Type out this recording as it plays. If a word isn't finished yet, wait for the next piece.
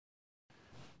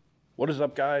What is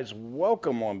up, guys?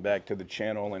 Welcome on back to the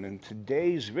channel. And in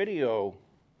today's video,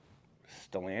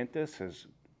 Stellantis is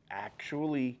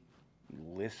actually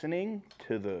listening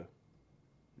to the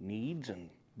needs and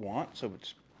wants of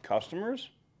its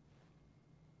customers.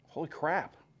 Holy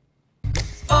crap.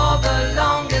 For the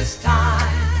longest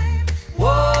time.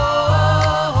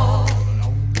 Whoa.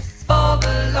 For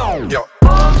the longest Yo,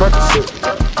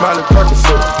 Percocet, Miley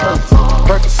Percocet,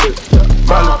 Percocet,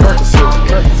 Miley Percocet,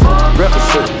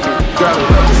 represent,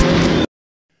 gotta represent.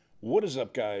 What is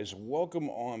up, guys? Welcome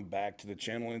on back to the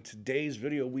channel. In today's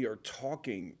video, we are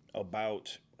talking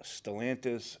about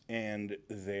Stellantis and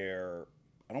their,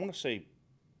 I don't want to say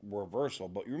reversal,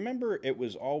 but you remember it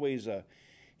was always a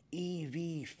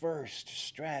EV first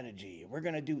strategy. We're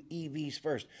going to do EVs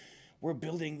first. We're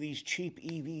building these cheap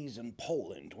EVs in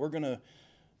Poland. We're going to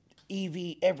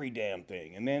EV every damn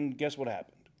thing. And then guess what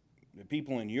happened? The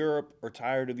people in Europe are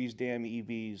tired of these damn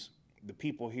EVs. The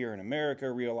people here in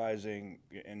America realizing,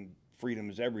 and freedom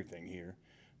is everything here,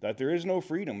 that there is no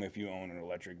freedom if you own an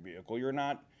electric vehicle. You're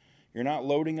not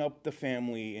loading up the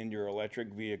family in your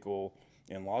electric vehicle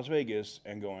in Las Vegas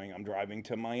and going, I'm driving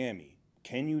to Miami.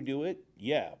 Can you do it?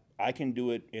 Yeah, I can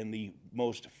do it in the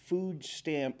most food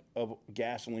stamp of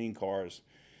gasoline cars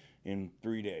in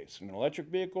 3 days. An electric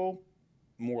vehicle,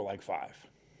 more like 5,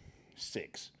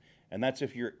 6. And that's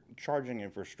if your charging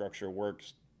infrastructure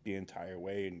works the entire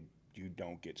way and you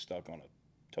don't get stuck on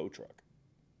a tow truck.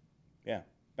 Yeah,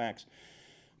 thanks.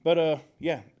 But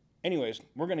yeah, anyways,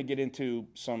 we're going to get into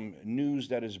some news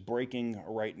that is breaking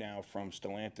right now from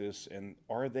Stellantis. And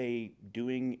are they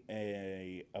doing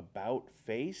a about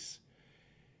face?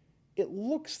 It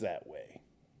looks that way.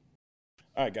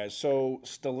 All right, guys, so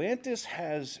Stellantis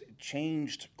has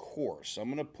changed course. I'm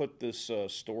going to put this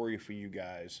story for you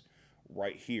guys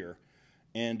right here.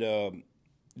 And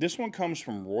this one comes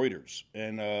from Reuters.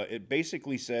 And it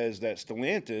basically says that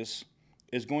Stellantis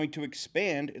is going to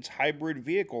expand its hybrid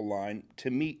vehicle line to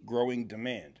meet growing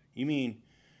demand. You mean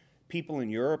people in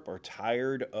Europe are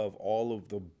tired of all of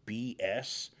the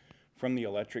BS from the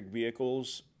electric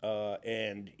vehicles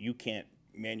and you can't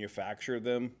manufacture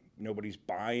them? Nobody's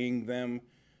buying them.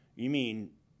 You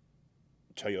mean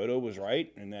Toyota was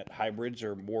right and that hybrids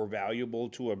are more valuable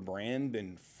to a brand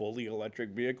than fully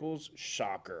electric vehicles?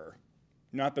 Shocker.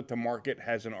 Not that the market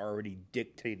hasn't already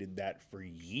dictated that for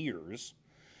years.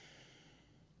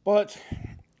 But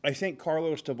I think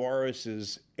Carlos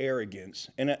Tavares' arrogance,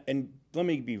 and let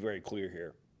me be very clear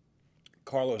here.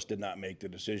 Carlos did not make the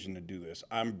decision to do this.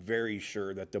 I'm very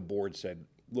sure that the board said,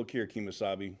 look here,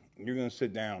 Kemosabe, you're going to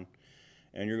sit down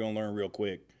and you're going to learn real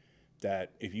quick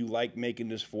that if you like making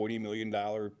this $40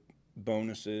 million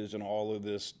bonuses and all of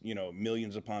this, you know,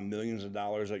 millions upon millions of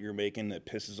dollars that you're making that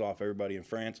pisses off everybody in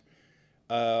France,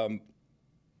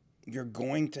 you're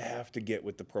going to have to get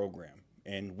with the program.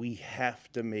 And we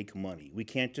have to make money. We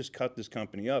can't just cut this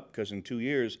company up because in 2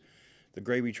 years, the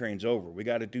gravy train's over. We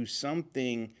got to do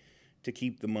something to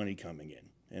keep the money coming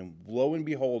in. And lo and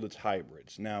behold, it's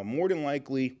hybrids. Now, more than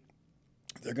likely,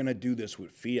 they're going to do this with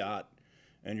Fiat,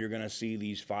 and you're going to see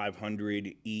these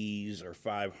 500Es or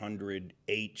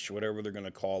 500H, whatever they're going to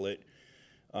call it.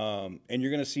 And you're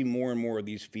going to see more and more of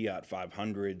these Fiat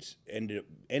 500s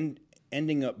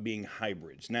ending up being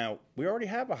hybrids. Now, we already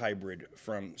have a hybrid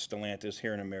from Stellantis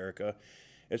here in America.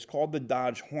 It's called the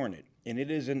Dodge Hornet, and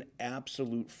it is an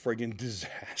absolute friggin'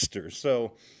 disaster.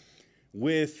 So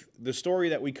with the story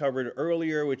that we covered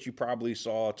earlier, which you probably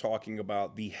saw talking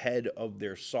about the head of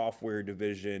their software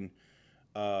division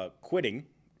quitting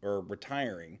or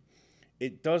retiring,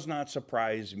 it does not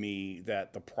surprise me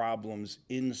that the problems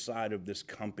inside of this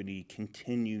company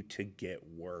continue to get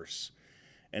worse.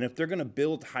 And if they're going to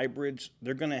build hybrids,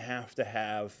 they're going to have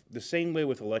the same way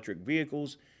with electric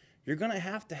vehicles, you're going to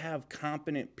have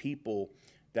competent people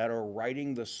that are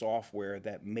writing the software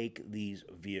that make these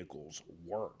vehicles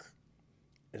work.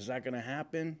 Is that going to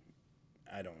happen?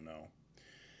 I don't know.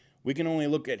 We can only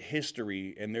look at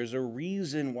history, and there's a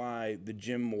reason why the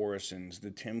Jim Morrisons,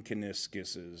 the Tim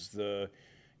Kuniskises,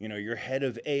 your head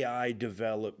of AI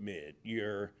development,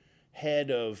 your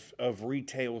head of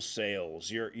retail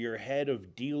sales, your head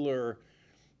of dealer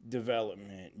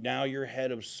development, now your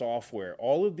head of software.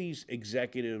 All of these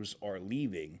executives are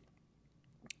leaving.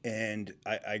 And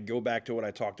I go back to what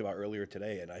I talked about earlier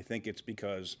today, and I think it's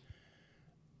because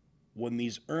when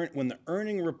the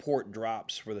earning report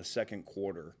drops for the second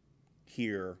quarter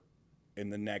here in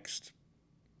the next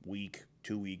week,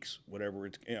 2 weeks, whatever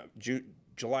it's,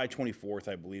 July 24th,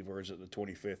 I believe, or is it the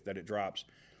 25th that it drops?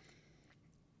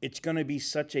 It's going to be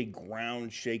such a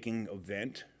ground-shaking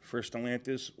event for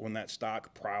Stellantis when that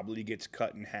stock probably gets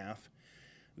cut in half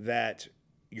that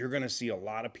you're going to see a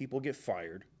lot of people get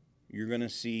fired. You're going to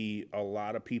see a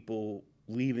lot of people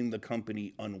leaving the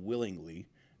company unwillingly,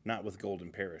 not with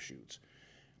golden parachutes.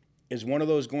 Is one of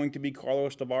those going to be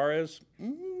Carlos Tavares?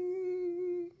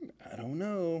 I don't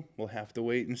know. We'll have to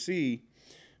wait and see.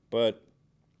 But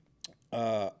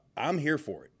I'm here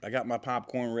for it. I got my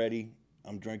popcorn ready.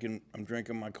 I'm drinking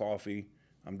my coffee.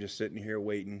 I'm just sitting here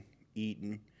waiting,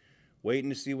 eating, waiting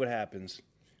to see what happens.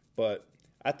 But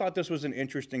I thought this was an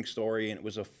interesting story, and it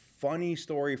was a funny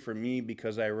story for me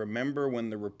because I remember when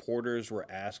the reporters were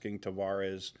asking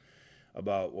Tavares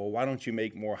about, well, why don't you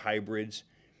make more hybrids?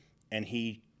 And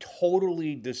he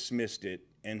totally dismissed it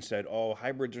and said, oh,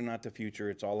 hybrids are not the future.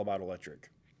 It's all about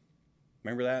electric.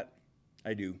 Remember that?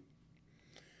 I do.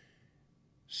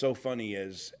 So funny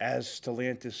as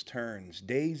Stellantis turns,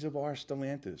 days of our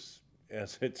Stellantis,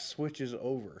 as it switches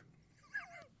over.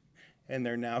 And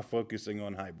they're now focusing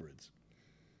on hybrids.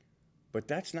 But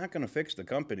that's not going to fix the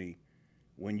company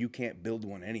when you can't build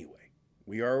one anyway.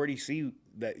 We already see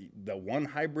that the one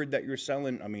hybrid that you're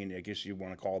selling, I mean, I guess you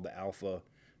want to call it the Alpha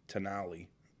Tonale,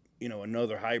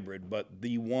 another hybrid, but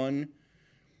the one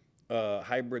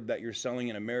hybrid that you're selling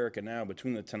in America now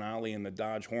between the Tonale and the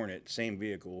Dodge Hornet, same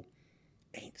vehicle,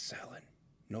 ain't selling.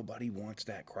 Nobody wants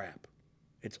that crap.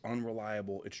 It's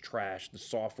unreliable. It's trash. The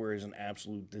software is an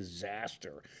absolute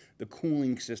disaster. The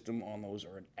cooling system on those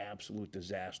are an absolute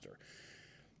disaster.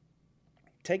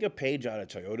 Take a page out of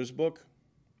Toyota's book.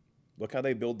 Look how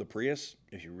they build the Prius.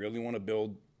 If you really want to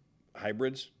build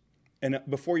hybrids. And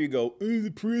before you go, the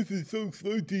Prius is so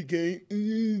slow,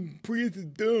 TK. Prius is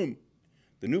dumb.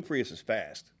 The new Prius is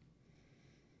fast.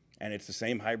 And it's the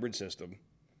same hybrid system.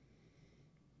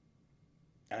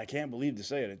 And I can't believe to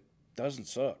say it. It doesn't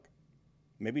suck.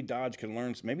 Maybe Dodge can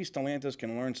learn, maybe Stellantis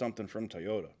can learn something from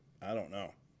Toyota. I don't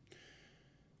know.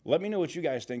 Let me know what you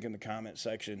guys think in the comment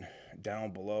section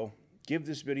down below. Give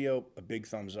this video a big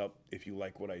thumbs up if you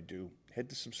like what I do. Hit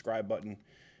the subscribe button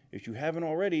if you haven't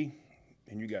already,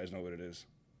 and you guys know what it is.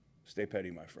 Stay petty,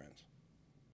 my friends.